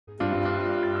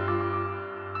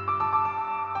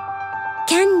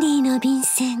ディの便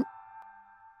箋。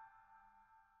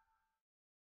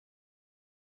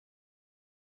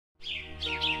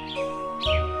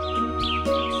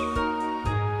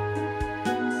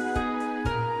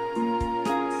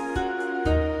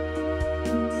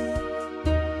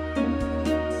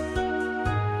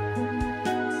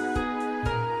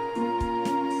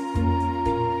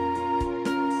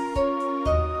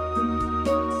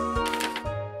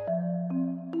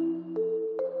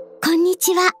こんに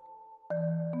ちは。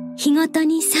日ごと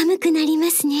に寒くなり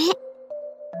ますね。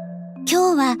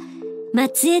今日は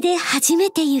松江で初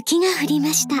めて雪が降りま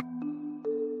した。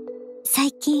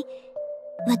最近、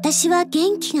私は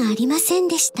元気がありません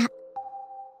でした。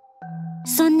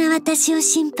そんな私を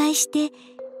心配して、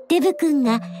デブくん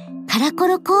がカラコ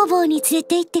ロ工房に連れ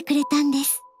て行ってくれたんで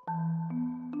す。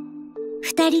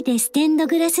二人でステンド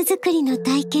グラス作りの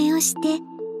体験をして、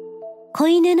子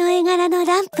犬の絵柄の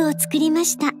ランプを作りま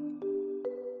した。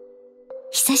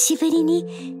久しぶり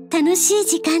に楽しい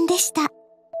時間でした。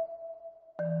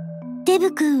デ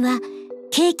ブくんは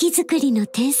ケーキ作りの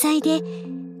天才で、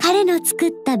彼の作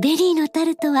ったベリーのタ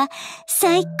ルトは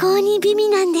最高に美味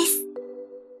なんです。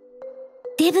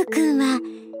デブくんは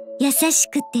優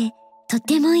しくてと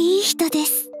てもいい人で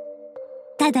す。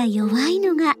ただ弱い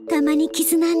のがたまに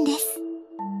傷なんです。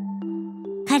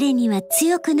彼には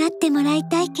強くなってもらい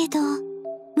たいけど、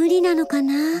無理なのか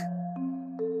な。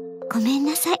ごめん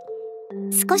なさい。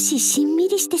少ししんみ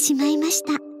りしてしまいまし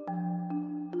た。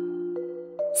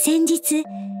先日、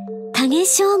影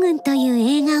将軍という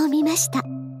映画を見ました。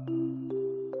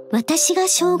私が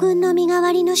将軍の身代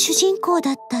わりの主人公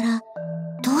だったら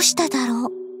どうしただろう。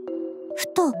ふ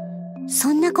と、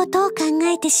そんなことを考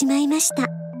えてしまいました。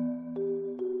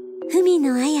文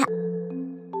野綾。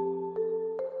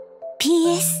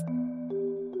PS。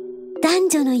男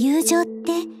女の友情っ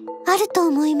てあると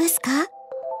思いますか？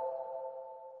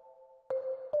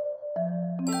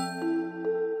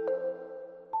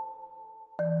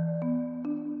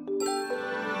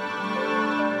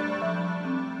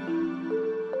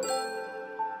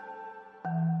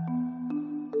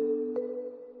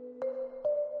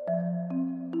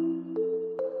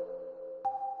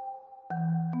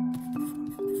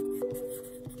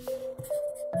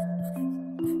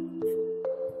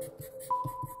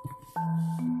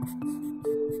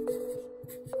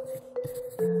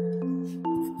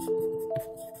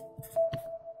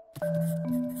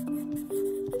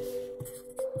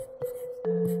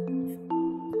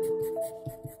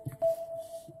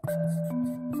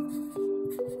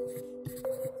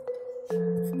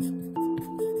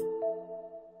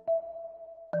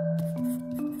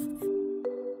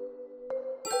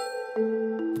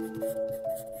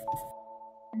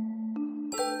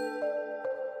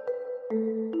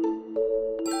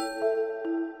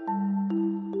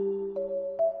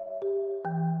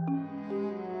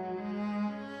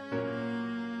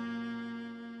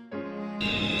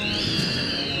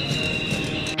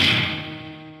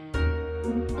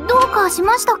どうかし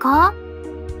ましたか？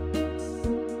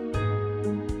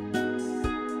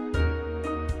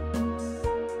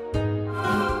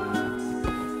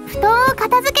布団を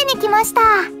片付けに来ました。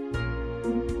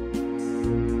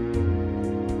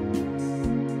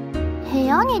部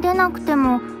屋に出なくて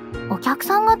もお客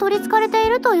さんが取り憑かれてい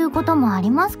るということもあ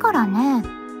りますからね。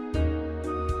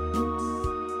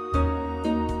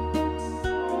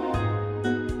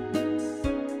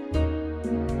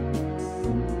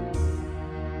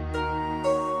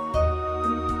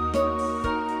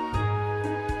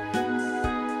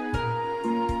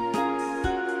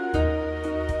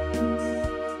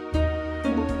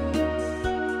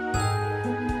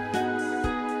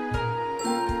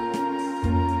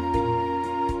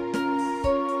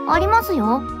あります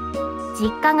よ。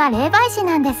実家が霊媒師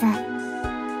なんです。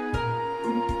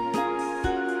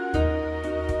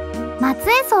松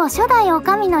江荘初代女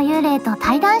将の幽霊と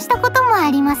対談したこともあ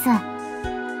ります。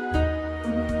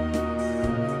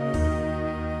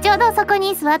ちょうどそこ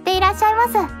に座っていらっしゃいま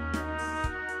す。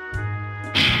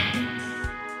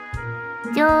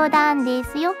冗談で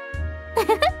すよ。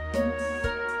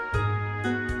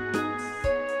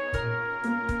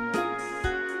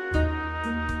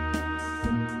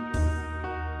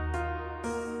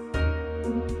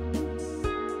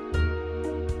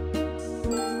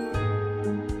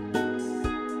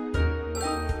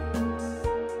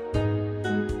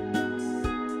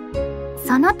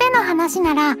その手の話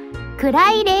なら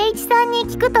倉井礼一さんに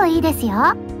聞くといいですよ。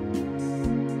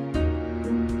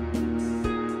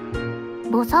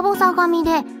ボサボサ髪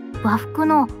で和服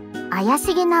の怪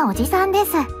しげなおじさんで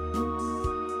す。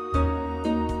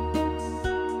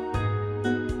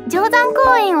定山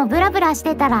公園をブラブラし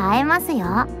てたら会えます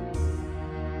よ。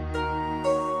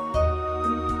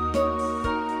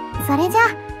それじゃ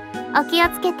あお気を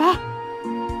つけて。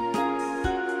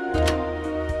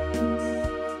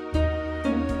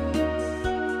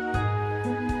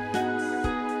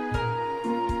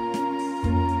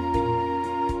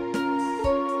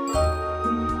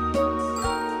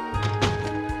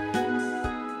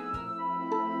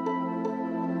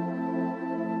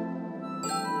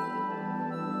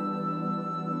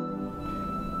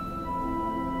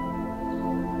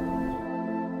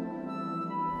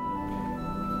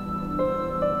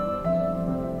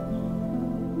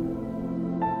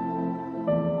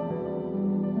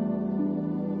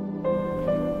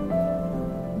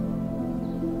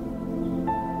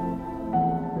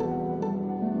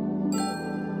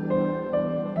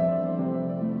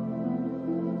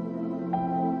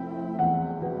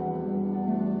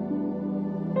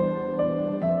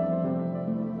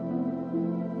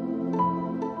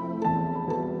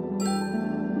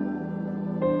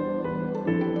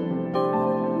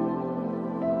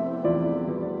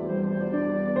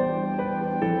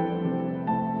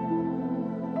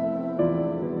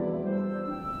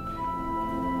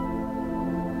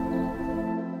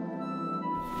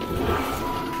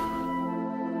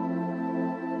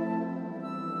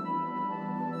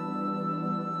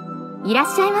いらっ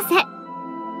しゃいませ。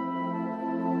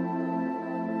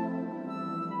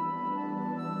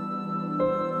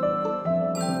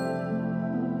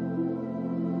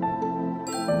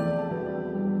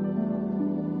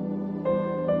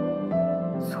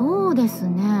そうです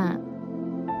ね。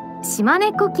島根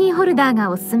っこキーホルダー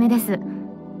がおすすめです。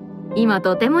今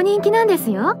とても人気なんで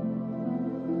すよ。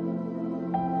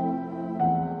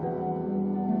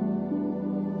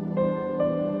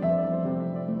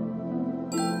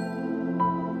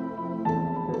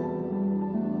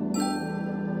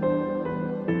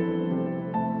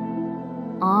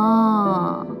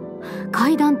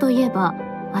階段といえば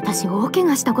私大怪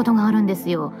我したことがあるんです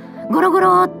よ。ゴロゴ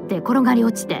ロって転がり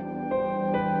落ちて。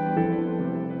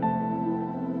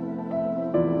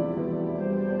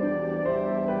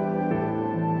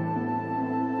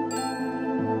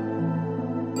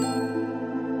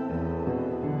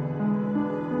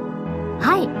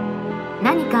はい、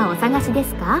何かお探しで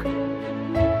すか？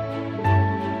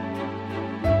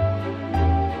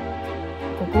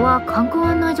ここは観光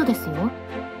案内所ですよ。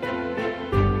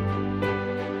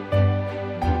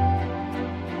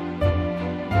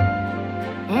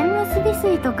縁結び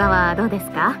水とかはどうです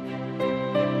か？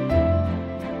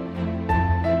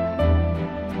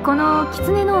この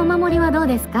狐のお守りはどう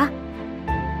ですか？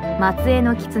松江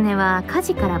の狐は火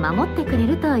事から守ってくれ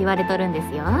ると言われとるんで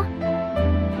すよ。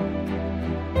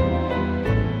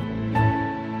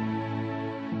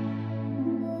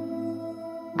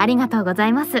ありがとうござ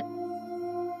います。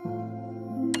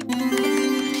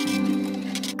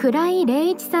倉井礼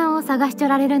一さんを探しちょ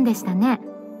られるんでしたね。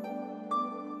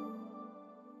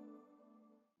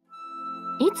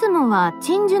いつもは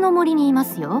鎮守の森にいま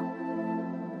すよ。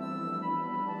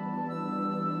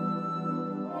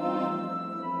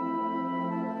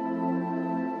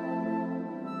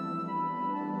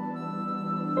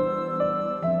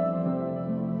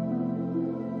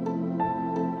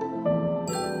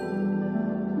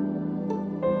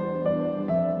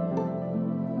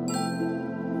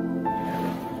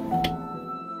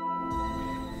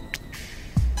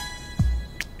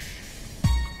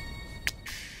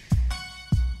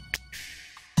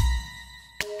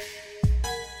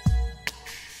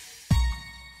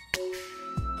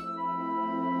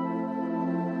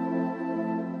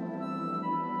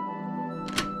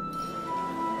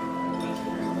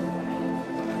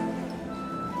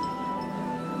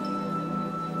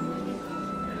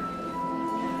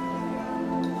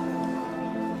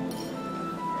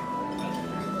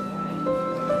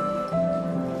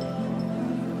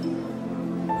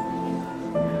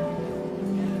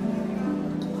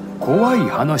怖い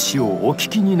話をお聞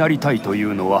きになりたいとい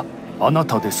うのはあな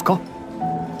たですか？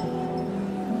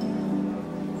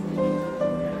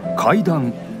怪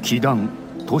談、奇談、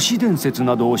都市伝説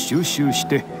などを収集し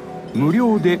て無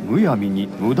料でむやみに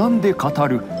無断で語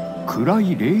る倉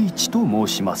井礼一と申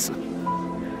します。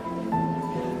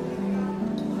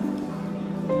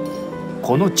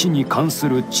この地に関す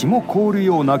る血も凍る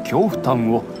ような恐怖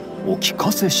譚をお聞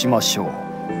かせしましょう。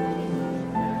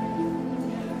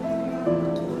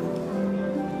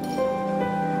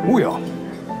おや、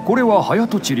これは早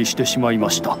とちりしてしまいま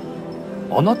した。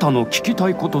あなたの聞きた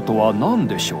いこととは何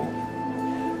でしょう？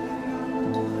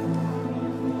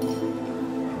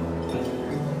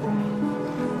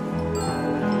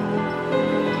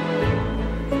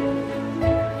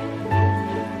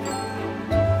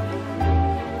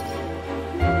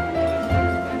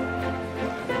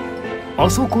あ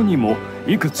そこにも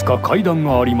いくつか階段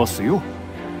がありますよ。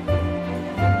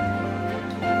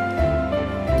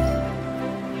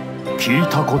聞い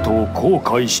たことを後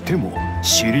悔しても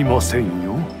知りません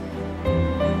よ。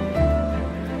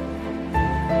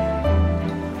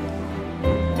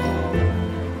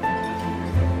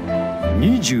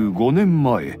25年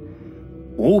前、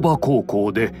大場高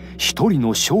校で一人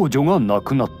の少女が亡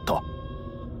くなった。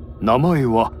名前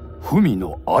は文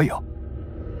野綾。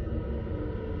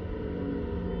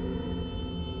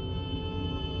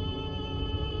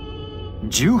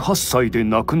18歳で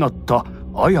亡くなった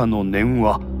綾の念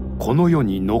はこの世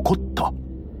に残った。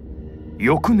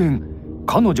翌年、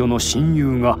彼女の親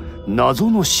友が謎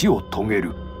の死を遂げ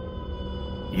る。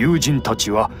友人た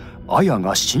ちは綾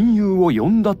が親友を呼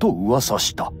んだと噂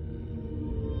した。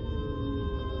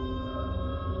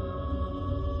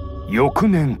翌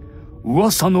年、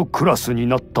噂のクラスに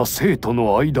なった生徒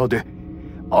の間で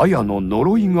綾の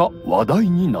呪いが話題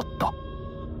になった。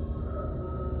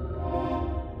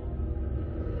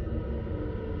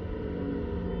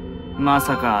ま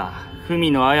さか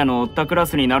文野綾の追ったクラ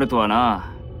スになるとは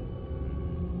な。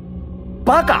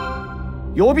バ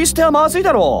カ！呼び捨てはまずい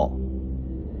だろう。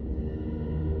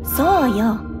そう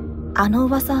よ。あの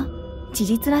噂、事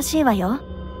実らしいわよ。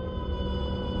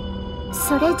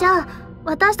それじゃあ、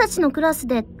私たちのクラス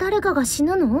で誰かが死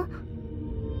ぬの？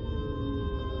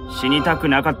死にたく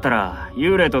なかったら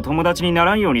幽霊と友達にな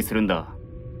らんようにするんだ。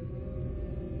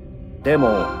で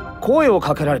も、声を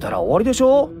かけられたら終わりでし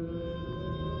ょ？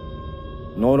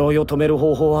呪いを止める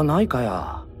方法はないか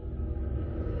や。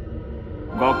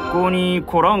学校に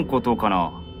来らんことか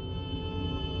な。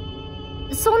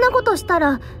そんなことした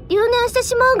ら留年して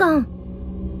しまうがん。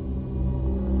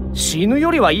死ぬよ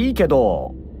りはいいけ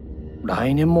ど、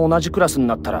来年も同じクラスに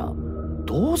なったら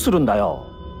どうするんだよ。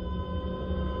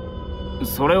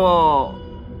それは。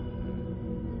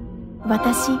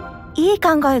私、いい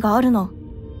考えがあるの。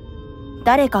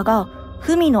誰かが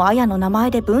文野綾の名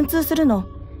前で文通するの。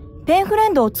ペンフレ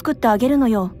ンドを作ってあげるの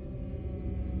よ。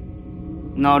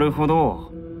なるほ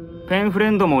ど。ペンフ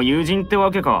レンドも友人って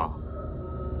わけか。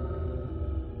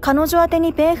彼女宛て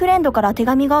にペンフレンドから手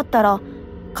紙があったら、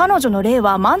彼女の霊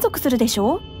は満足するでし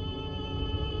ょ？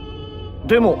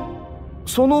でも、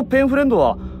そのペンフレンド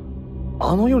は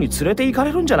あの世に連れて行か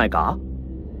れるんじゃないか？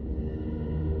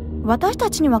私た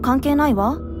ちには関係ない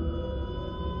わ。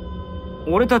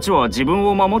俺たちは自分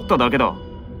を守っただけだ。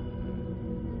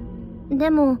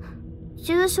でも、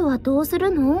住所はどうす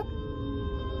るの？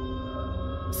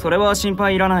それは心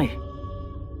配いらない。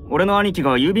俺の兄貴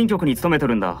が郵便局に勤めと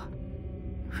るんだ。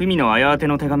文野綾宛て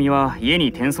の手紙は家に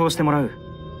転送してもらう。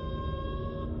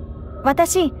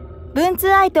私、文通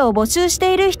相手を募集し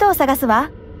ている人を探すわ。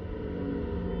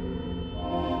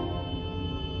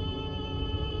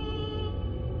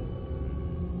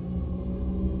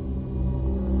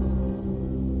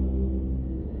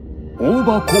大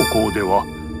場高校では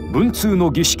文通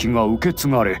の儀式が受け継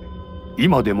がれ、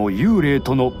今でも幽霊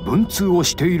との文通を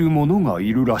している者が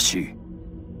いるらし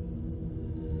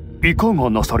い。いかが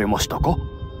なされましたか？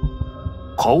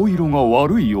顔色が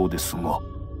悪いようですが。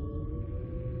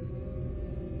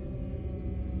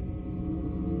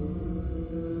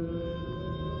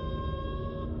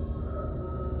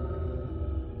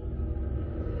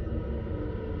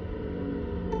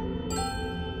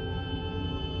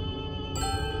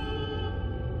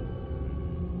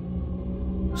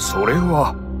それ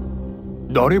は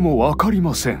誰もわかり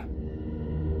ません。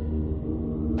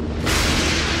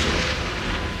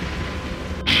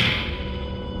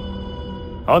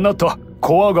あなた、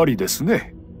怖がりです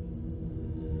ね。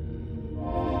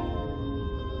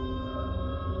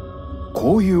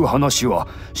こういう話は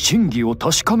真偽を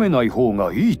確かめない方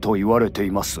がいいと言われて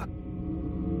います。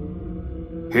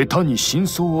下手に真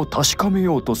相を確かめ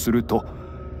ようとすると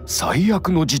最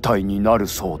悪の事態になる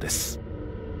そうです。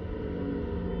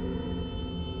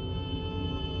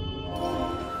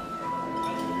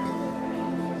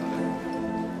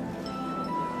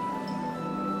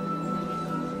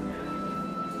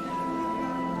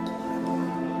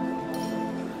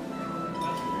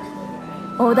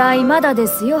お代まだで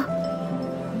すよ。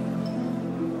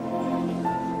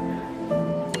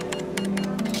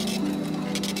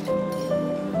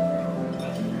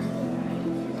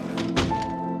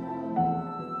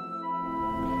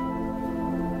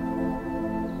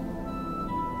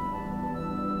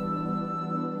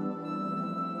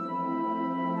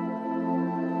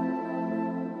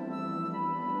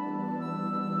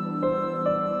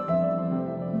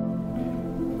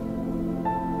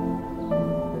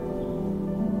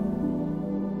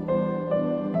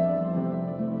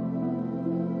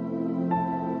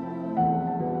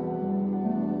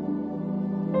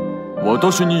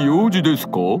私に用事です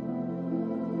か？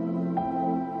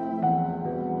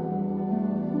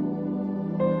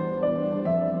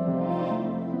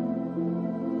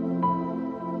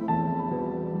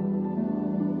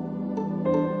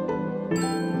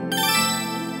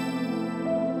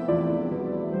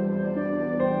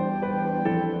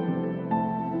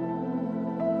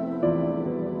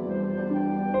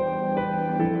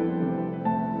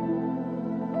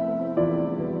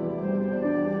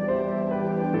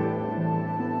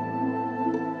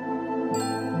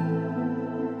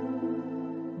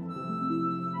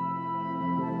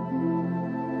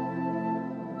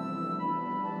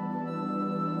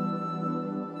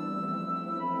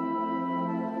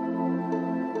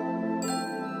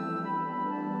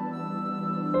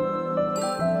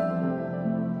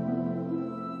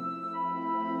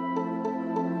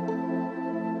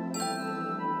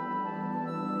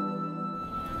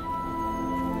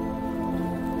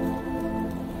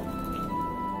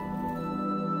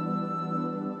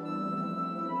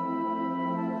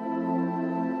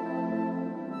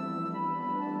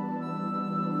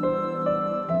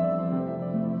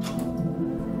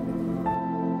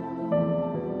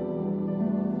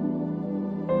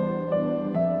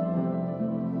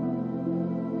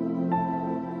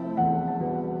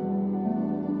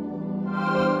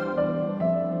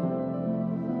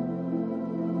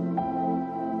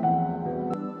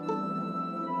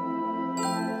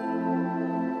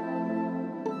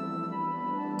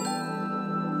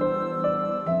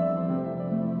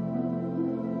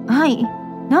はい、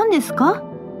何ですか？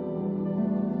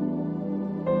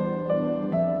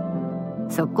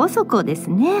そこそこです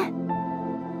ね。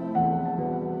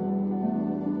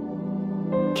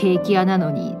ケーキ屋な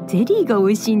のにゼリーが美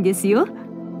味しいんですよ。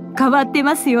変わって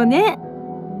ますよね。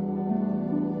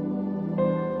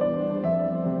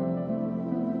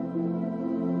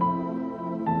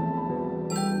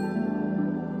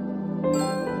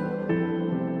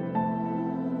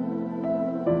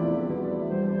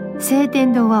晴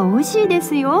天堂は美味しいで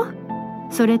すよ。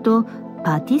それと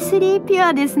パティスリーピュ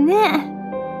アですね。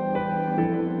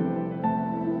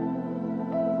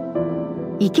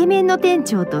イケメンの店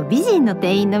長と美人の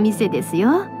店員の店です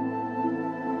よ。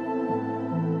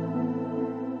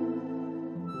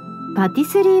パティ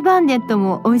スリーバンデット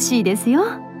も美味しいですよ。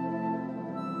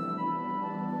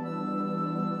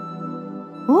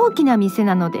大きな店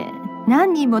なので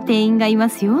何人も店員がいま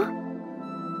すよ。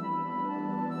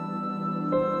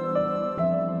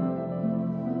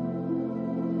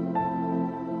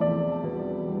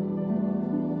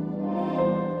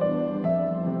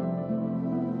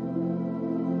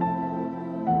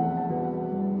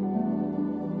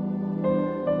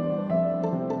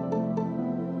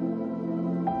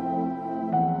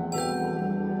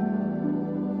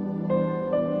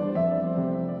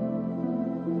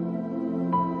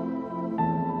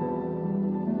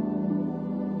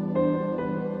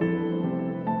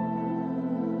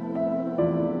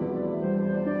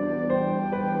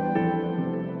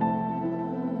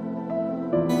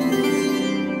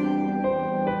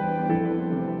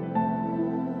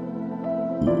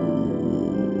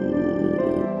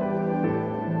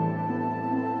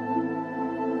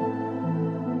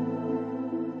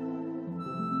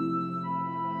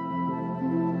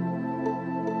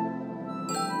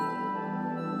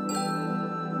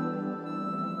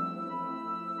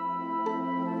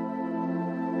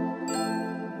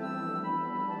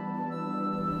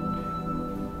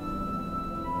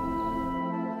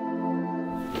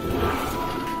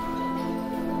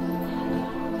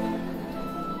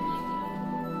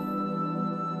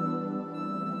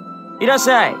いらっ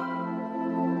しゃい。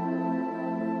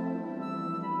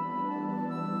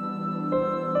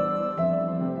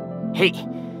へい、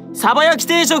サバ焼き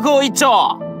定食を一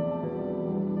丁。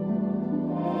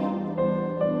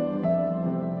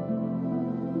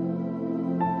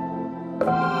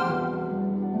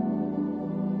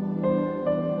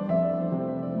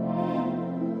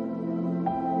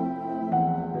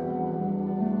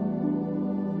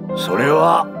それ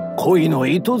は鯉の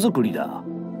糸作りだ。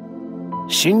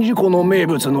宍道湖の名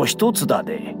物の一つだ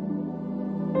で。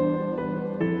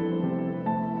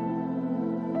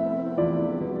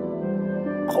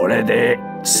これで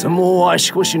相撲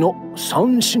足腰の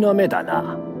3品目だ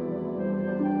な。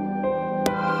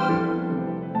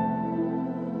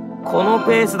この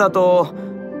ペースだと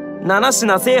7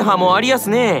品制覇もありやす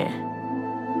ね。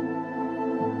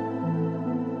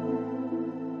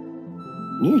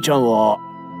兄ちゃんは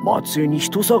松江に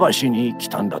人探しに来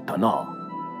たんだったな。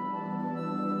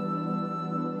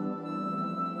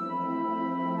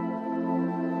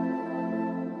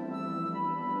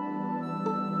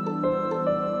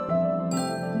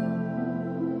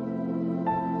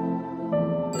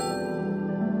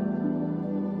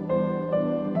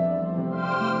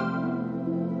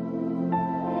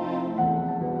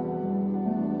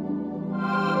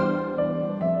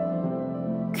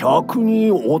客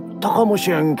におったかもし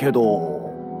れんけど。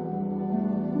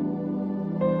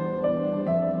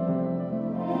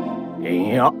い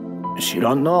や、知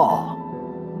らんな。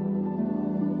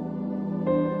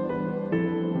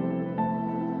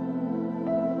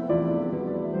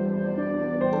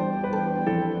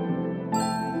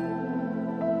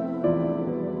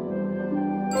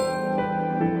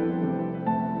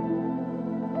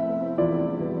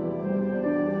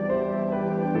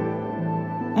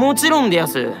もちろんでや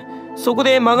す。そこ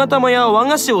で勾玉や和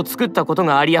菓子を作ったこと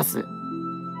がありやす。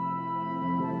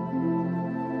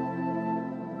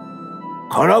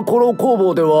カラコロ工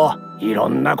房ではいろ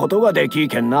んなことができい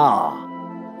けんな。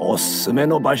おすすめ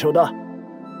の場所だ。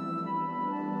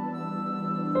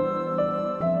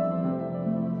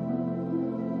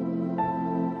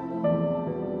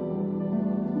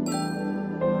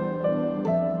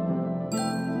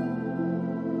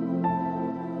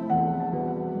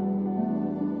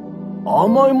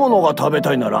甘いものが食べ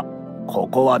たいならこ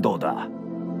こはどうだ。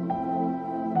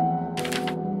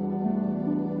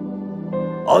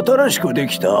新しくで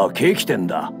きたケーキ店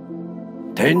だ。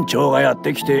店長がやっ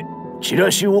てきてチラ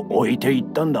シを置いていっ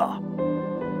たんだ。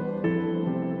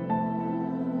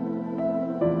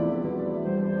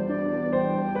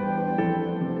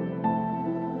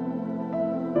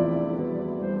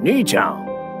兄ちゃん、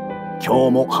今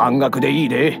日も半額でいい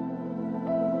で。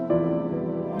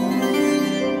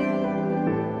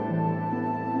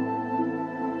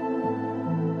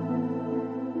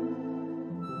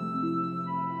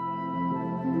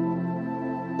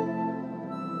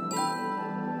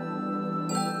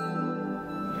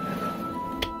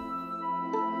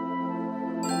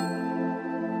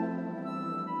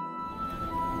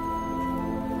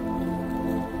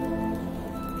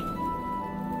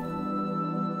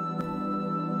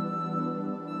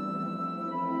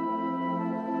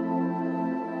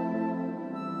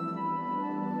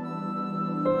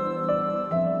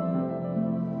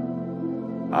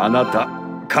あなた、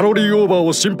カロリーオーバー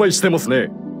を心配してます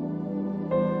ね。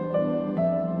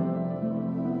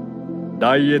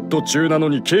ダイエット中なの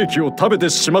にケーキを食べて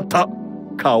しまった。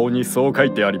顔にそう書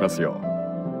いてありますよ。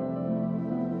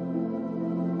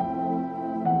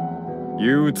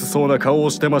憂鬱そうな顔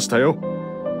をしてましたよ。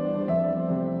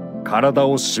体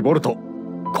を絞ると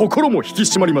心も引き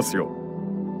締まりますよ。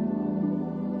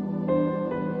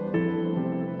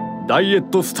ダイエッ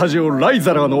トスタジオライ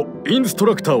ザラーのインスト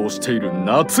ラクターをしている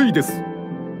夏井です。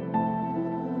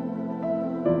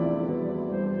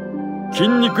筋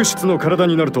肉質の体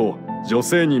になると女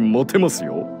性にモテます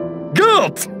よ。ガー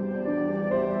ッツ！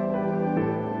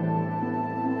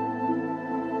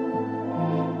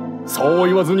そう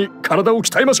言わずに体を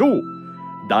鍛えましょう。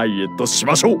ダイエットし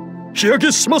ましょう。日焼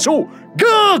けしましょう。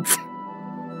ガーッツ！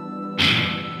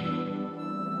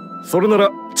それなら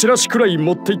チラシくらい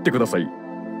持って行ってください。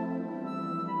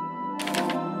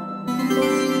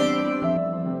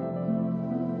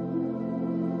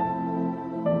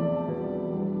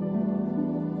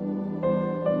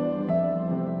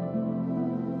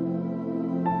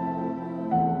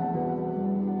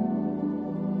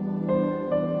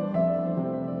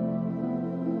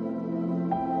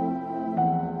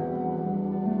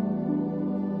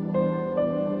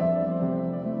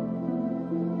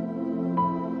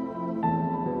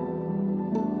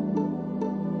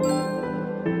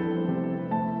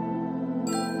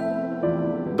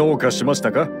どうかしまし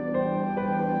たか？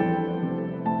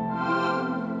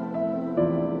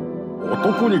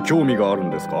男に興味がある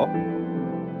んですか？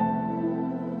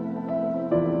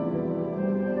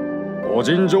個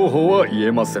人情報は言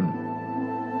えません。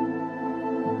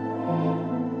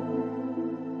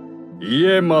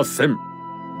言えません。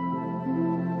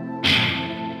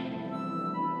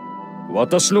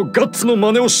私のガッツの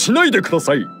真似をしないでくだ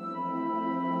さい。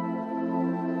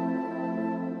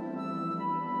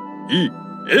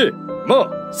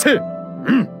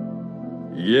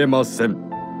言えません。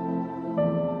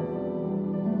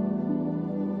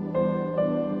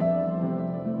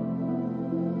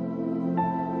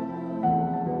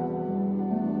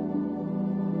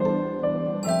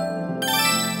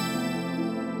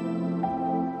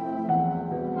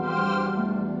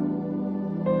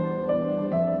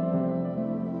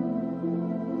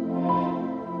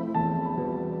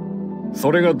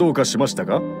それがどうかしました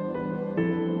か？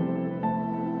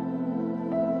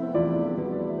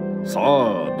さ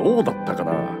あ、どうだったか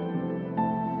な。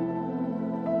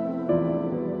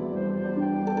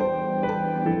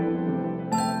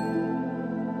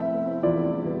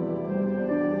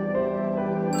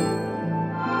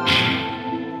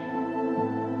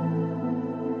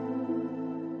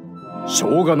し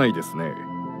ょうがないですね。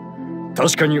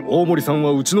確かに大森さん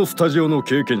はうちのスタジオの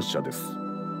経験者です。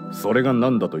それが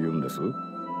何だと言うんです？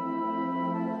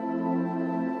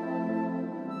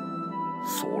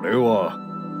そ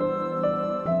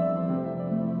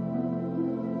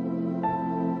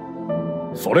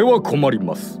れは困り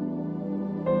ます。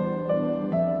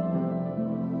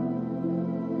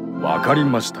わかり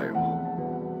ましたよ。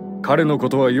彼のこ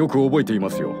とはよく覚えていま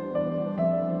すよ。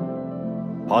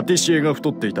パティシエが太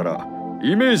っていたら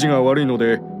イメージが悪いの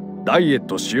でダイエッ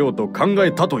トしようと考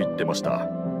えたと言ってました。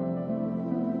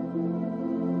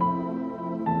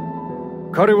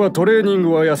彼はトレーニン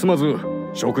グは休まず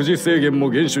食事制限も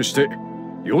厳守して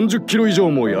40キロ以上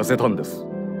も痩せたんです。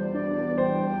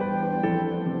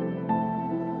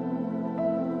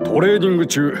トレーニング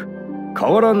中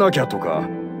変わらなきゃとか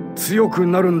強く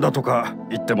なるんだとか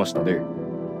言ってましたね。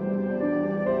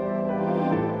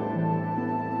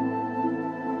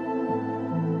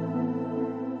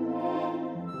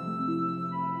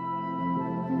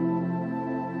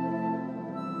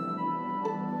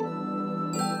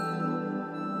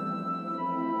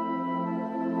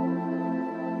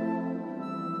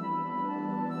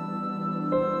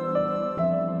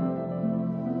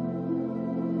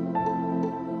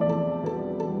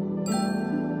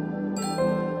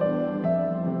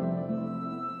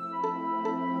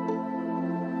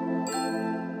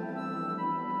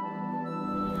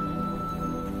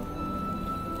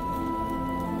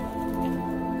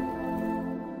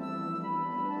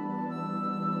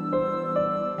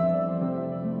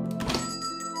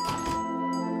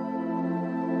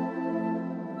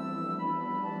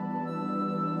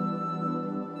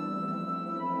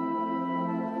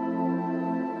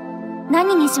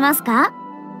何にしますか？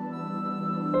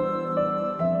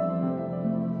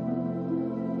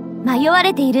迷わ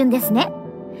れているんですね。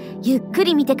ゆっく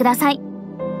り見てください。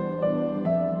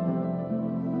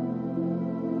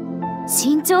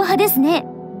慎重派ですね。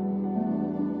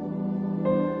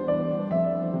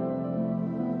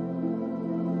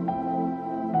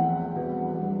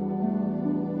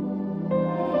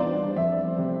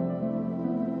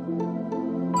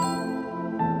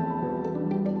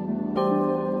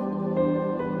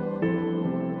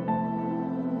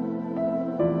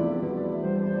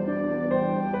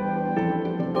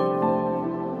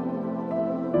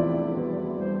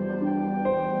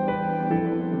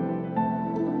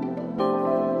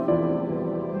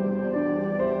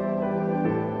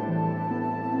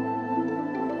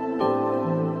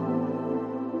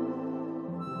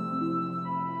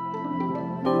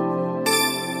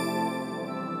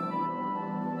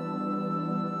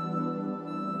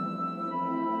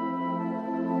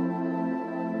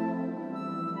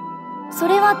そ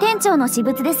れは店長の私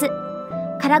物です。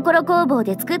カラコロ工房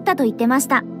で作ったと言ってまし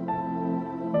た。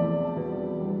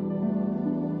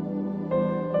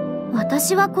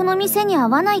私はこの店に合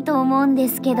わないと思うんで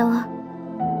すけど。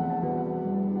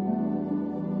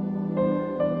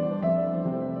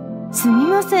すみ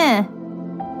ません。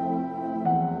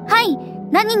はい、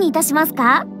何にいたします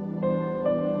か？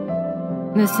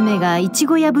娘がイチ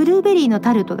ゴやブルーベリーの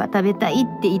タルトが食べたいっ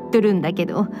て言っとるんだけ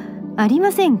ど、あり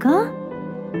ませんか？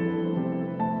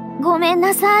ごめん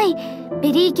なさい。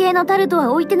ベリー系のタルト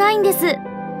は置いてないんです。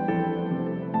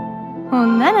ほ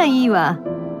んならいいわ。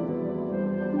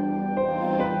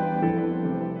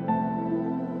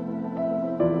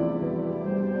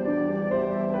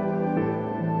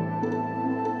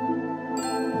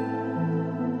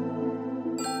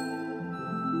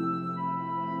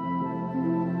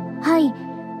はい、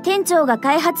店長が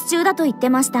開発中だと言って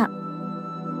ました。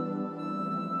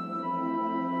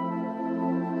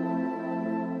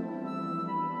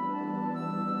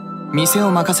店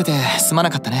を任せてすまな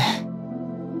かったね。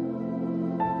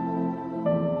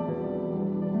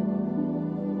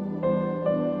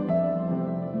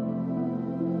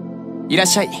いらっ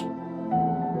しゃい。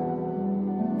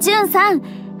ジュンさん、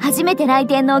初めて来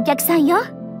店のお客さんよ。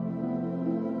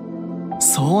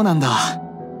そうなんだ。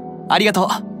ありがとう。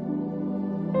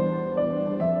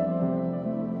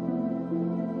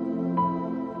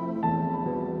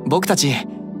僕たち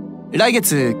来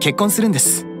月結婚するんで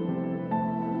す。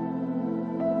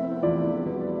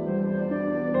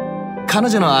彼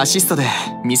女のアシストで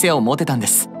店を持てたんで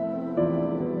す。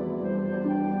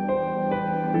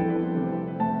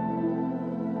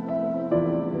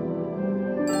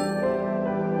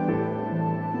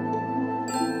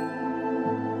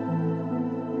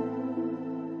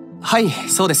はい、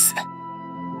そうです。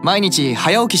毎日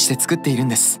早起きして作っているん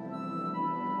です。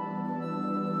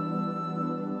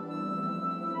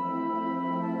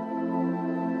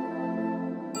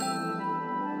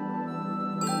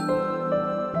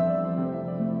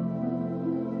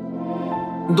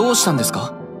どうしたんです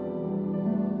か？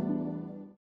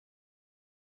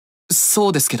そ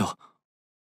うですけど。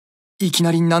いき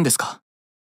なり何ですか？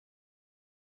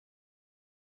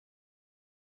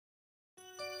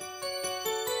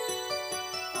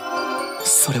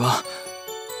それは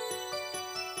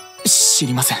知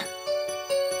りません。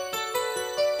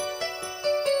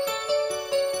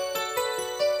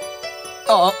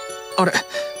あれ、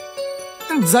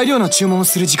材料の注文を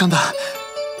する時間だ。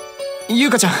ゆ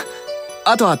うかちゃん、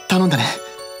あとは頼んだね。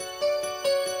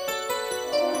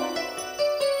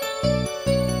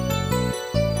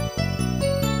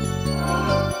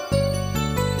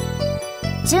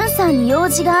ジュンさんに用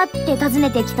事があって訪ね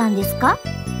てきたんですか？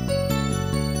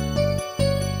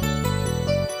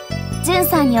ジュン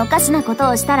さんにおかしなこと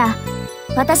をしたら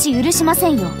私許しませ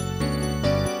んよ。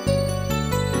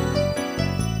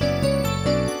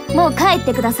もう帰っ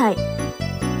てください。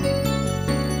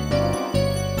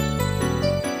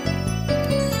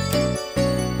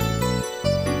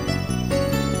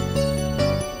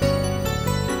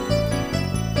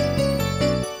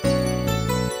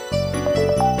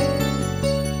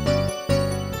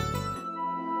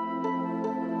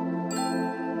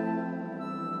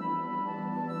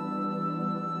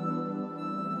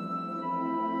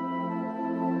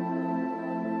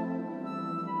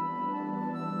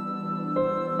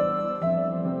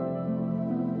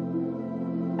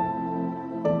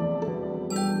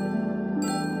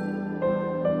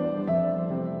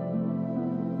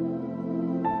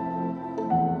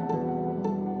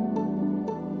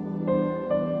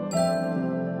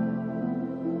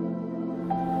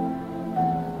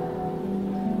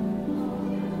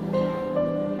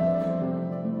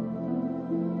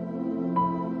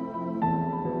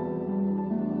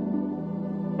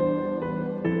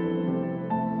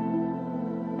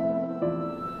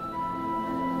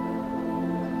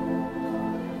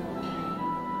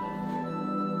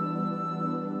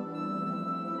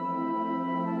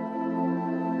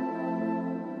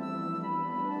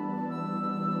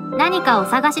何かお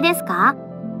探しですか？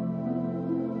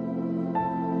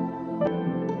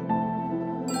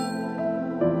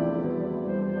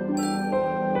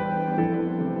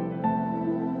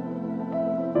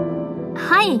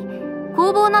はい、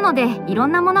工房なのでいろ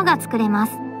んなものが作れま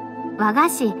す。和菓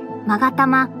子、勾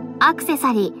玉、アクセ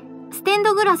サリー、ステン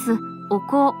ドグラス、お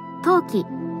香、陶器、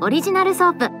オリジナルソ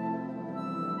ープ。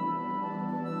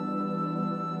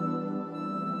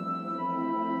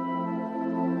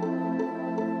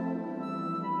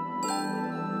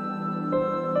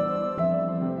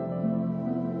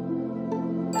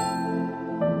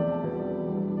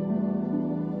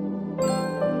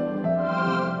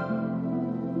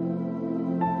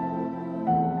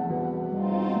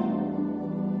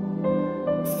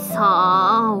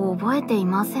さあ、覚えてい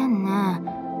ませんね。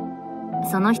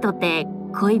その人って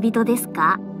恋人です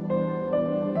か？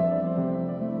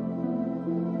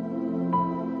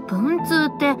文通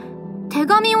って手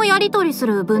紙をやり取りす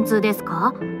る文通です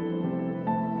か？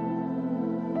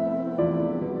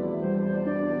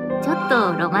ちょっ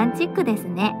とロマンチックです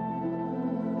ね。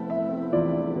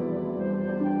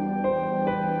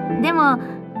でも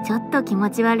ちょっと気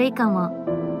持ち悪いかも。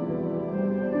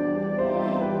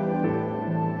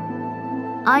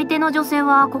相手の女性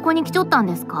はここに来ちょったん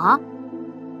ですか？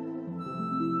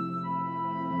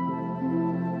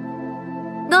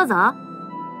どうぞ。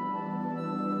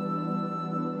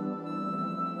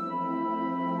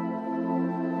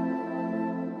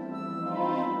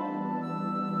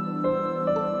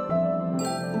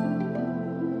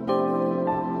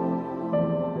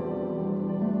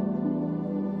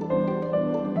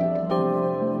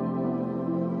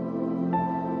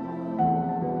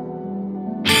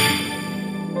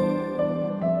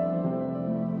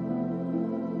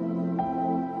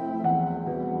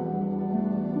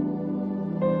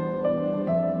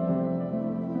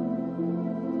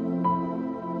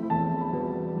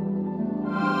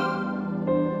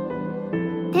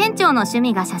店長の趣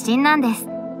味が写真なんです。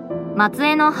松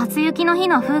江の初雪の日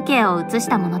の風景を写し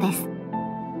たものです。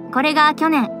これが去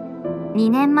年、2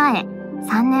年前、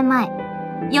3年前、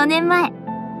4年前。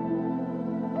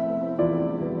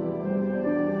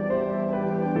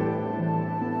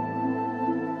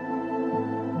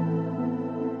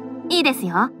いいです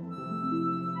よ。あ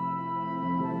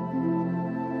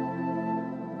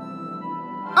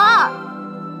あ！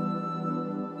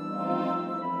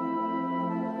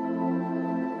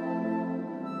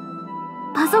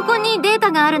パソコンにデー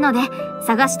タがあるので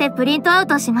探してプリントアウ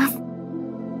トします。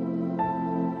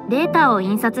データを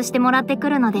印刷してもらってく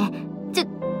るのでちょ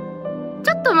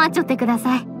っと待っちょってくだ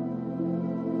さい。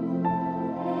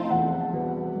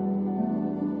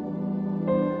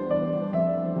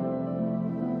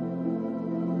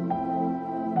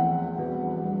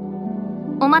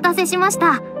お待たせしまし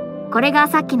た。これが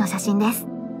さっきの写真です。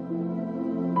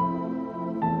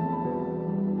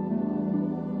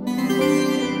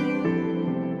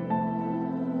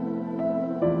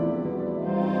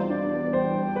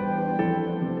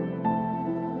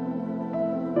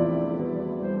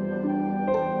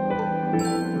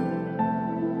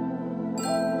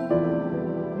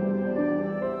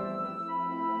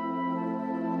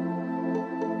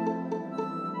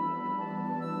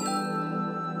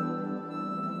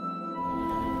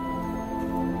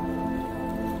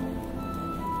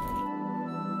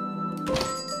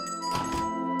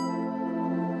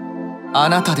あ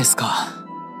なたですか。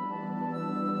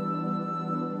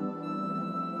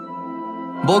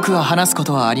僕は話すこ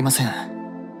とはありません。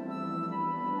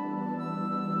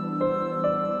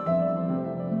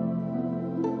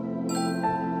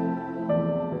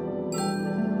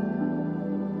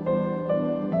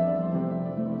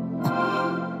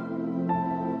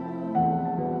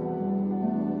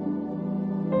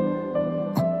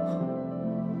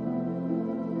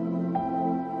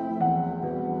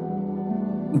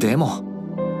でも